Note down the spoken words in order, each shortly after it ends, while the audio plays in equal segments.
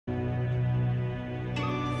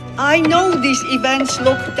I know these events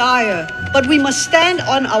look dire, but we must stand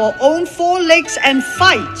on our own 4 legs and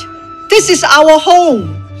fight. This is our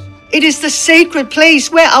home. It is the sacred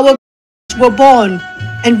place where our were born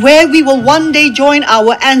and where we will one day join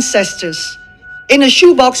our ancestors. In a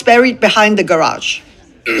shoebox buried behind the garage.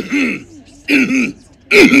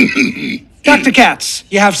 Dr. Katz,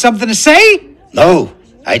 you have something to say? No,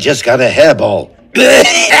 I just got a hairball.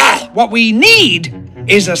 What we need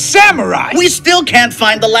is a samurai. We still can't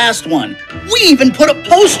find the last one. We even put up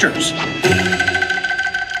posters.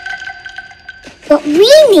 What we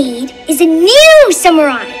need is a new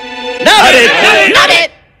samurai. Not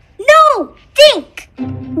it! No, think.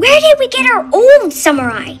 Where did we get our old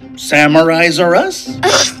samurai? Samurais are us?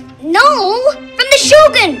 No, from the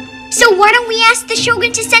Shogun. So why don't we ask the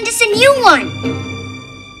Shogun to send us a new one?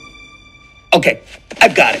 Okay,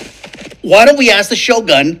 I've got it. Why don't we ask the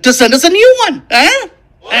Shogun to send us a new one, huh?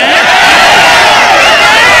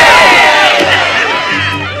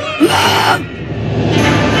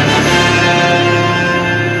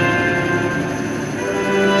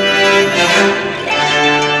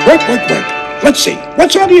 Work. Let's see,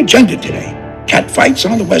 what's on the agenda today? Cat fights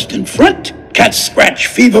on the Western Front? Cat scratch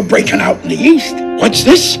fever breaking out in the East? What's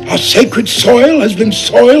this? Our sacred soil has been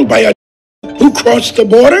soiled by a who crossed the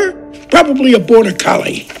border? Probably a border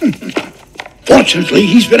collie. Fortunately,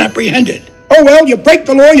 he's been apprehended. Oh well, you break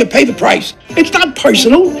the law, you pay the price. It's not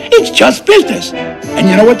personal, it's just business. And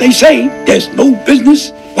you know what they say? There's no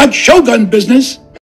business like Shogun business.